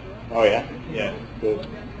day. Oh, yeah? Yeah. Good.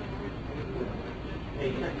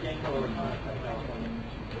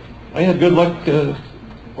 I had good luck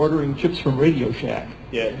ordering chips from Radio Shack.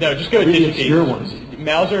 Yeah, no, just go to Really DIGIKEY. obscure ones.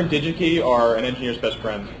 Mauser and DIGIKEY are an engineer's best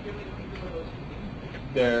friend.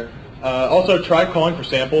 There. Also, try calling for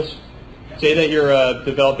samples. Say that you're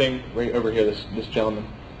developing, right over here, this gentleman.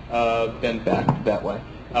 Then back that way.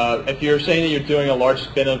 If you're saying that you're doing a large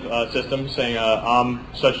spin of systems, saying I'm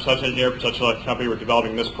such engineer for such a large company, we're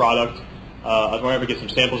developing this product. I was wondering if we get some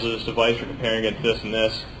samples of this device, we're comparing against this and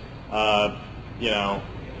this.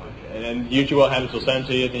 And usually what happens, they'll send it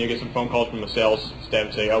to you, then you get some phone calls from the sales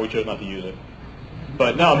staff saying, oh, we chose not to use it.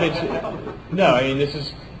 But no, this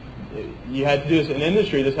is you had to do this in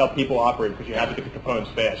industry. This is how people operate because you have to get the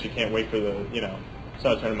components fast. You can't wait for the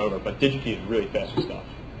someone to turn them over. But DigiKey is really fast with stuff.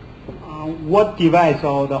 What device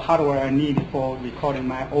or the hardware I need for recording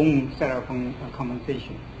my own cell phone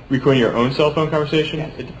conversation? Recording your own cell phone conversation?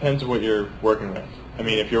 Yes. It depends on what you're working with. I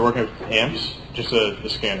mean, if you're working with amps, just a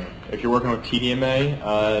scanner. If you're working with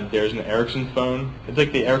TDMA, there's an Ericsson phone. It's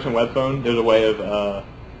like the Ericsson web phone. There's a way of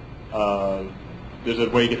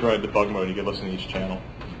you can throw in debug mode. You can listen to each channel.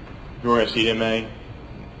 If you're working with CDMA,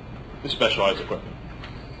 it's specialized equipment.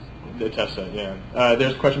 The test set, yeah.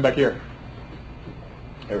 There's a question back here.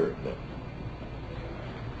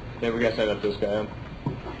 Yeah, we got to send up this guy.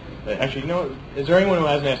 Actually, you know what? Is there anyone who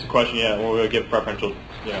hasn't asked a question yet? We'll give preferential,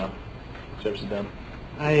 service to them.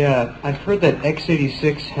 I've heard that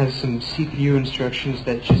x86 has some CPU instructions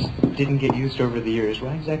that just didn't get used over the years.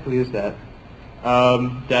 Why exactly is that?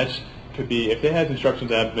 That could be, if it has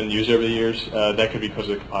instructions that haven't been used over the years, that could be because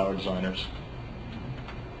of the compiler designers.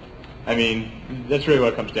 I mean, that's really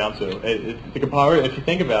what it comes down to. The compiler, if you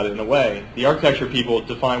think about it in a way, the architecture people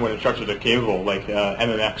define what instructions are capable, like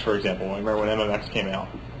MMX, for example. I remember when MMX came out.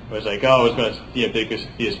 It was like, oh, it's going to be this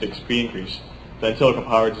big speed increase. But until the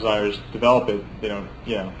compiler designers develop it, they don't,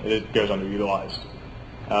 it goes underutilized.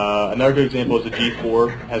 Another good example is the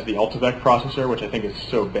G4 has the AltiVec processor, which I think is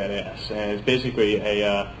so badass. And it's basically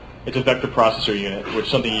it's a vector processor unit, which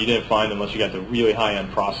is something you didn't find unless you got the really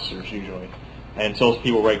high-end processors usually. And until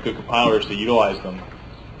people write good compilers to utilize them,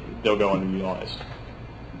 they'll go underutilized.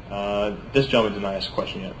 This gentleman did not ask a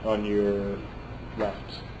question yet. On your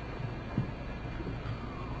left.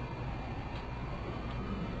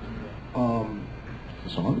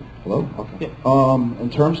 This on? Hello? Okay. Yeah. In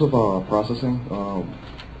terms of processing,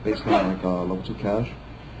 based on like level 2 cache.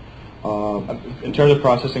 In terms of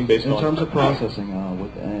processing based on? In terms of processing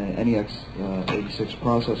with NEX 86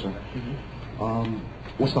 processor,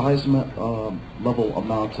 what's the highest level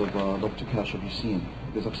amount of level 2 cache have you seen?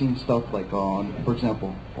 Because I've seen stuff like for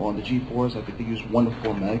example, on the G4s, I think they use 1 to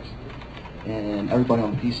 4 megs, and everybody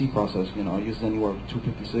on the PC process, uses anywhere from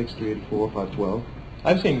 256, 384, 512.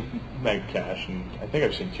 I've seen meg cache, and I think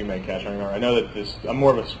I've seen 2 meg cache. I know that I'm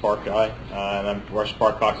more of a Spark guy, and our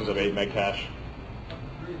Spark boxes have 8 meg cache.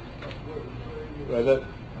 What is it?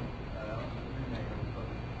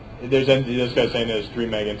 There's this guy saying there's 3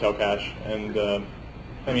 meg Intel cache, and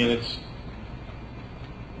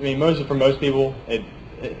for most people,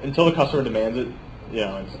 until the customer demands it,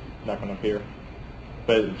 it's not going to appear.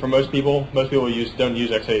 But for most people don't use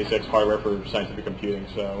x86 hardware for scientific computing,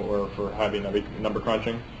 or for heavy number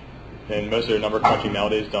crunching. And most of their number crunching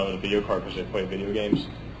nowadays is done with a video card because they play video games.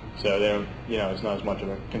 So they don't, it's not as much of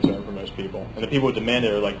a concern for most people. And the people who demand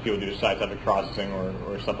it are like people who do scientific processing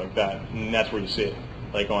or stuff like that. And that's where you see it.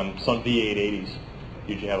 Like on some V880s,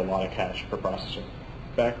 you usually have a lot of cache per processor.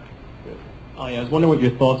 Back? Good. Oh, yeah, I was wondering what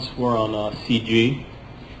your thoughts were on CG,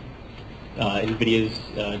 NVIDIA's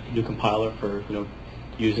new compiler for,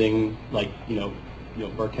 using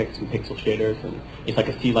vertex and pixel shaders, and it's like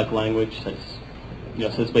a C-like language that's, so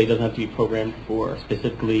this way it doesn't have to be programmed for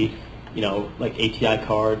specifically, like ATI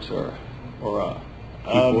cards or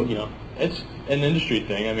keyboard, It's an industry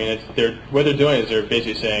thing. I mean, what they're doing is they're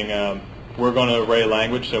basically saying we're going to write a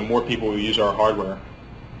language so more people will use our hardware.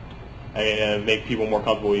 Make people more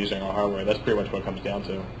comfortable using our hardware. That's pretty much what it comes down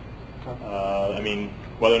to.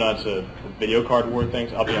 Whether or not it's a video card war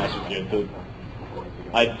thing, I'll be honest with you.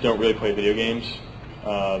 I don't really play video games.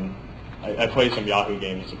 I play some Yahoo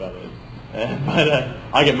games, that's about it. But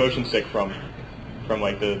I get motion sick from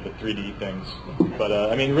like the 3D things. But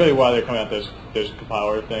really why they're coming out those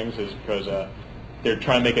compiler things is because they're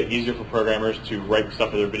trying to make it easier for programmers to write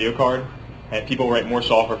stuff for their video card. And if people write more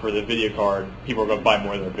software for their video card, people are going to buy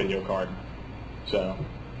more of their video card. So,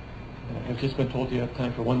 I've just been told you have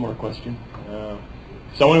time for one more question.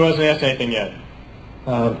 Someone who hasn't asked anything yet.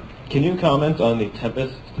 Can you comment on the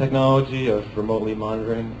Tempest technology of remotely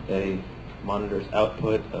monitoring a monitor's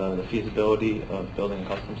output, the feasibility of building a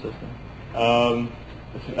custom system?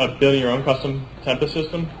 Of building your own custom Tempest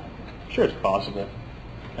system? Sure, it's possible.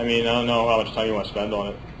 I don't know how much time you want to spend on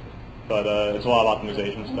it, but it's a lot of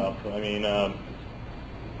optimization stuff.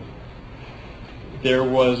 There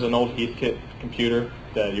was an old Heathkit computer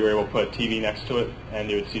that you were able to put a TV next to it, and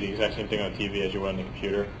you would see the exact same thing on the TV as you would on the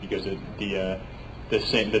computer, because the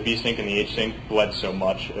V-Sync and the H-Sync bled so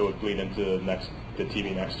much, it would bleed into the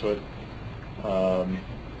TV next to it.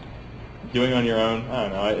 Doing it on your own, I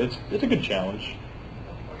don't know, it's a good challenge.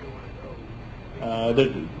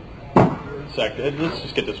 Let's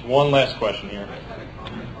just get this one last question here.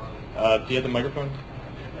 Do you have the microphone?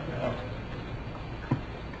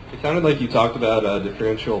 It sounded like you talked about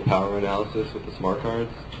differential power analysis with the smart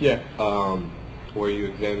cards. Yeah. Where you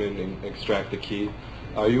examine and extract the key.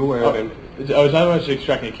 Are you aware of any... It's not much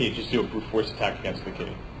extracting the key, just do a brute force attack against the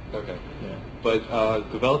key. Okay. Yeah.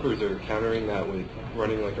 But developers are countering that with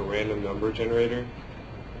running like a random number generator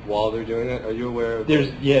while they're doing it. Are you aware of...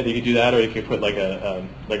 Yeah, you could do that, or you could put like a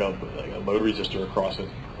load resistor across it.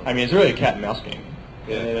 I mean, it's really a cat and mouse game.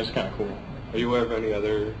 Yeah. And it's kind of cool. Are you aware of any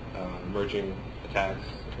other emerging attacks?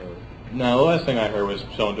 Or? No, the last thing I heard was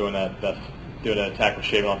someone doing an attack with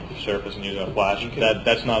shaving off the surface and using a flash.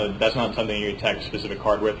 That's not something you attack a specific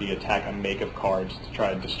card with. You attack a make of cards to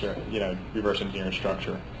try to reverse engineer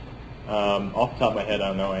structure. Off the top of my head, I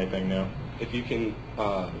don't know anything new. If you can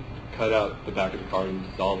cut out the back of the card and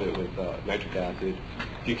dissolve it with nitric acid,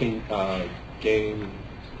 if you can gain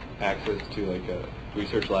access to like a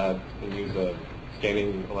research lab and use a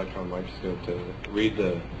scanning electron microscope to read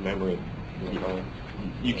the memory.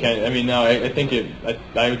 You can. I mean, no. I think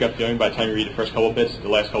I have a gut feeling by the time you read the first couple of bits, the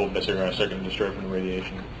last couple of bits are going to start getting destroyed from the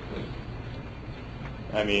radiation.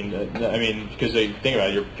 I mean, because think about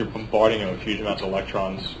it, you're bombarding them with huge amounts of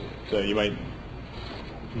electrons, so you might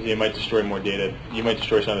destroy more data. You might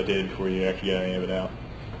destroy some of the data before you actually get any of it out.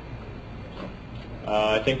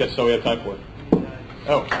 I think that's all we have time for.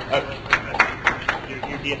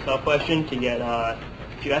 Your DSL question to get.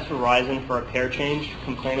 If you ask Verizon for a pair change,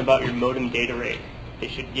 complain about your modem data rate. They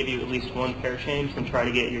should give you at least one pair change and try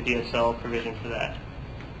to get your DSL provision for that.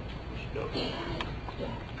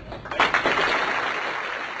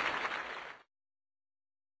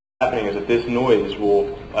 Happening is that this noise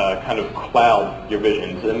will kind of cloud your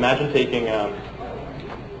vision. So imagine taking,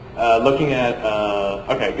 looking at,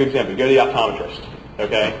 okay, good example. You go to the optometrist,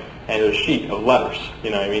 okay, and there's a sheet of letters. You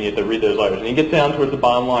know, you have to read those letters, and you get down towards the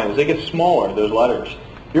bottom line. As they get smaller, those letters,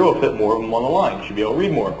 you're able to fit more of them on the line. You should be able to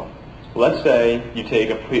read more of them. Let's say you take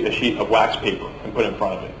a sheet of wax paper and put it in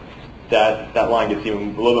front of it. That line gets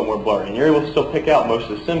even a little bit more blurry, and you're able to still pick out most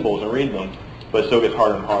of the symbols and read them, but it still gets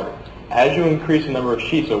harder and harder. As you increase the number of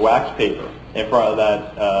sheets of wax paper in front of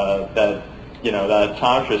that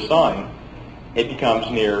optometrist sign, it becomes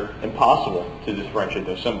near impossible to differentiate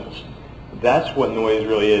those symbols. That's what noise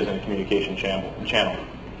really is in a communication channel.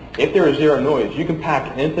 If there is zero noise, you can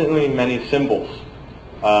pack infinitely many symbols,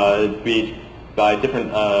 be by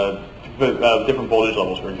different voltage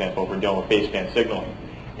levels, for example, if we're dealing with baseband signaling,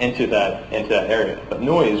 into that area. But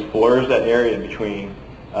noise blurs that area between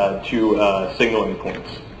two signaling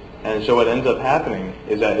points. And so what ends up happening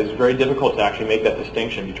is that it's very difficult to actually make that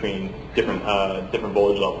distinction between different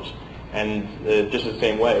voltage levels. And just the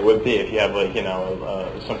same way it would be if you have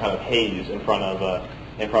some kind of haze in front of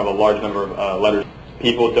a large number of letters.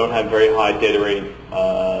 People don't have very high data rate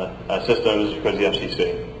systems because of the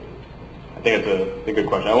FCC. I think it's a good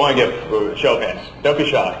question. I want to give a show of hands. Don't be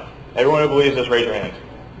shy. Everyone who believes this, raise your hand.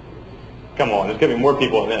 Come on, there's going to be more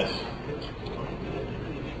people than this.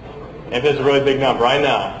 If it's a really big number, I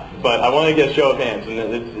know. But I want to get a show of hands, and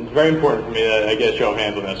it's very important for me that I get a show of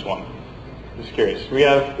hands on this one. Just curious. We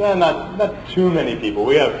have not too many people.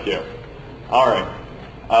 We have a few. All right.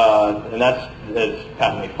 And that's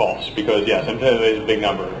patently false because, yes, infinity is a big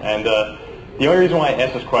number. And the only reason why I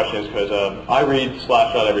ask this question is because I read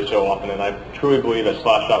Slashdot every so often, and I truly believe that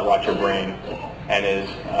Slashdot rots your brain and is...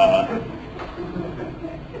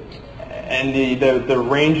 and the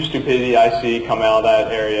range of stupidity I see come out of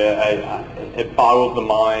that area, it boggles the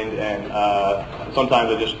mind, and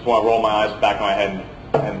sometimes I just want to roll my eyes back in my head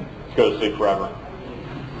and go to sleep forever.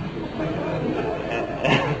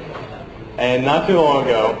 And not too long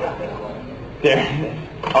ago,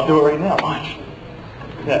 I'll do it right now, watch.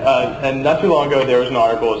 And not too long ago, there was an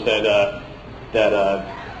article that said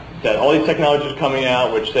that all these technologies are coming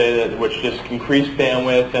out which just increase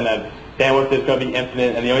bandwidth, and that bandwidth is going to be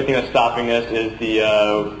infinite, and the only thing that's stopping this is the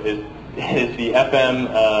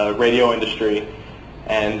FM radio industry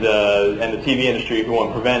and the TV industry, who want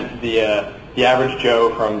to prevent the average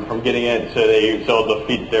Joe from getting it, so they'll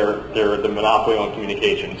defeat the monopoly on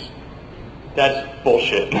communications. That's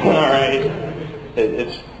bullshit. All right,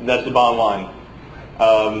 that's the bottom line.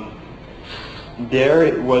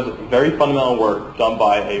 There was very fundamental work done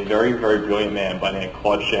by a very, very brilliant man by the name of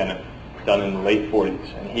Claude Shannon, done in the late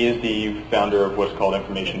 40s, and he is the founder of what's called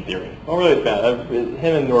information theory. Well, really,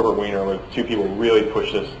 him and Norbert Wiener were two people who really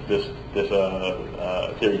pushed this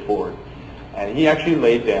theory forward. And he actually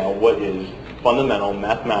laid down what is fundamental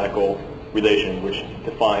mathematical relation, which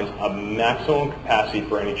defines a maximum capacity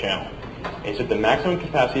for any channel. And he said the maximum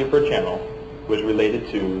capacity for a channel was related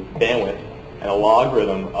to bandwidth and a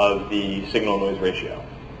logarithm of the signal-noise ratio.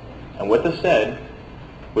 And what this said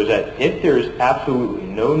was that if there is absolutely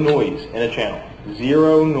no noise in a channel,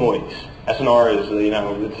 zero noise. SNR is,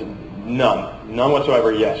 it's none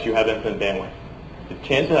whatsoever. Yes, you have infinite bandwidth. The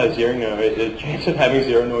chance of having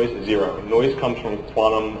zero noise is zero. Noise comes from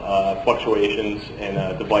quantum fluctuations in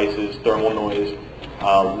devices, thermal noise,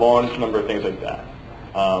 large number of things like that.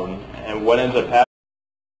 And what ends up happening?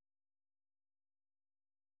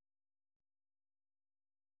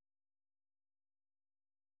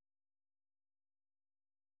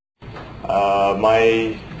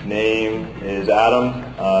 My name is Adam.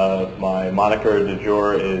 My moniker de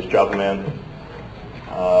jour is Javaman.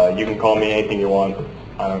 You can call me anything you want.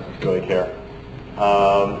 I don't really care.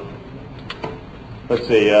 Let's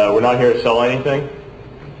see. We're not here to sell anything,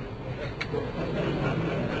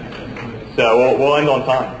 so we'll end on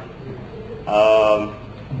time.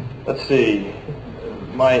 Let's see.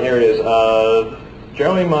 My areas.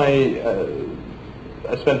 Generally,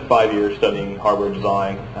 I spent 5 years studying hardware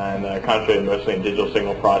design and concentrated mostly in digital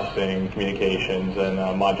signal processing, communications, and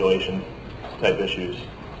modulation type issues.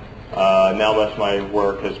 Now most of my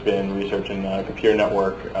work has been researching computer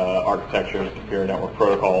network architectures, computer network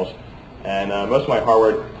protocols, and most of my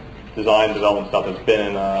hardware design development stuff has been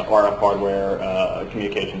in RF hardware,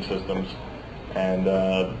 communication systems, and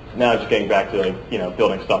now just getting back to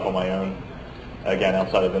building stuff on my own, again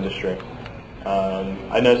outside of industry.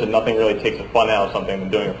 I noticed that nothing really takes the fun out of something than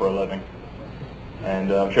doing it for a living,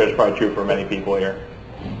 and I'm sure it's probably true for many people here.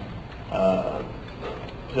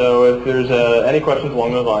 So if there's any questions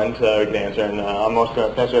along those lines, we can answer. And I'm also going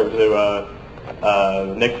to pass it over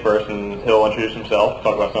to Nick first, and he'll introduce himself,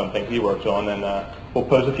 talk about some of the things he works on, and we'll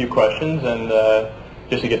pose a few questions, and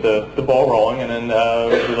just to get the ball rolling. And then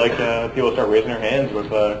we'd like people to start raising their hands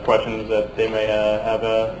with questions that they may have,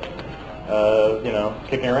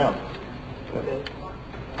 kicking around. Okay.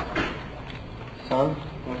 Son?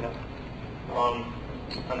 Okay.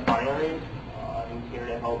 I'm Binary. I'm here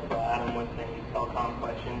to help Adam with any telecom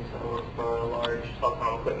questions. I work for a large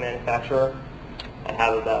telecom equipment manufacturer. I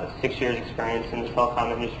have about 6 years experience in the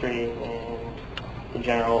telecom industry and the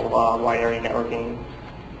general wide area networking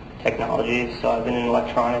technology. So I've been in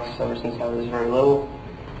electronics ever since I was very little,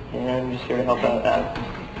 and I'm just here to help out Adam.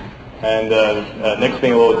 And Nick's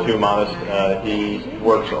being a little too modest. He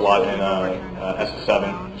works a lot in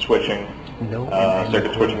SS7 switching,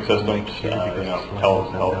 circuit switching systems,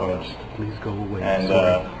 telephones,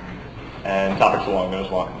 and topics along those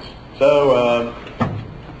lines. So,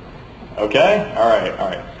 okay, all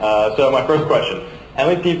right. So my first question: how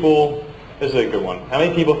many people? This is a good one. How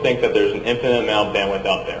many people think that there's an infinite amount of bandwidth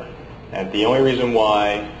out there, and the only reason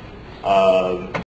why